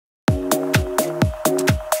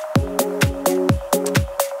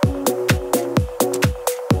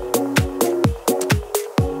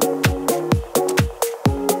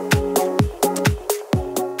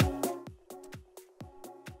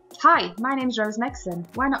my name's Rose Megson.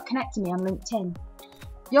 Why not connect to me on LinkedIn?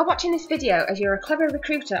 You're watching this video as you're a clever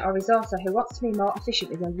recruiter or resourcer who wants to be more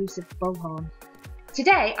efficient with your use of Bullhorn.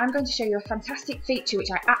 Today I'm going to show you a fantastic feature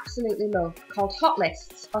which I absolutely love, called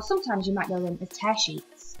Hotlists, or sometimes you might know them as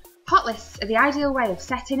Tearsheets. Hotlists are the ideal way of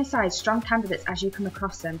setting aside strong candidates as you come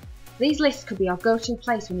across them. These lists could be your go-to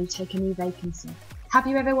place when you take a new vacancy. Have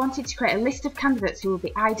you ever wanted to create a list of candidates who will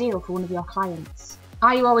be ideal for one of your clients?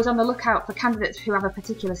 Are you always on the lookout for candidates who have a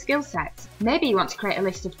particular skill set? Maybe you want to create a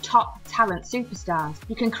list of top talent superstars.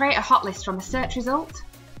 You can create a hot list from a search result,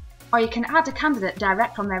 or you can add a candidate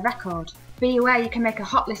direct from their record. Be aware you can make a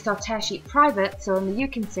hot list or tear sheet private so only you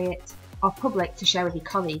can see it, or public to share with your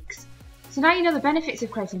colleagues. So now you know the benefits of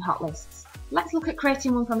creating hot lists. Let's look at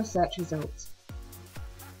creating one from a search result.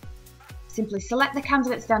 Simply select the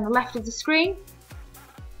candidates down the left of the screen,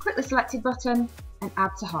 click the selected button and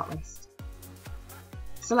add to hot list.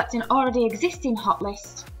 Select an already existing hot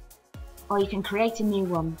list, or you can create a new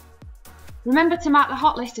one. Remember to mark the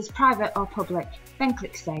hot list as private or public, then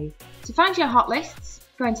click Save. To find your hot lists,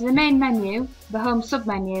 go into the main menu, the Home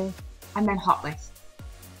submenu, and then Hot Lists.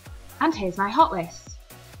 And here's my hot list.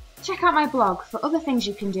 Check out my blog for other things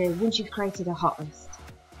you can do once you've created a hot list.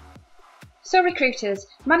 So recruiters,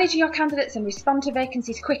 manage your candidates and respond to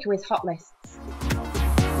vacancies quicker with hot lists.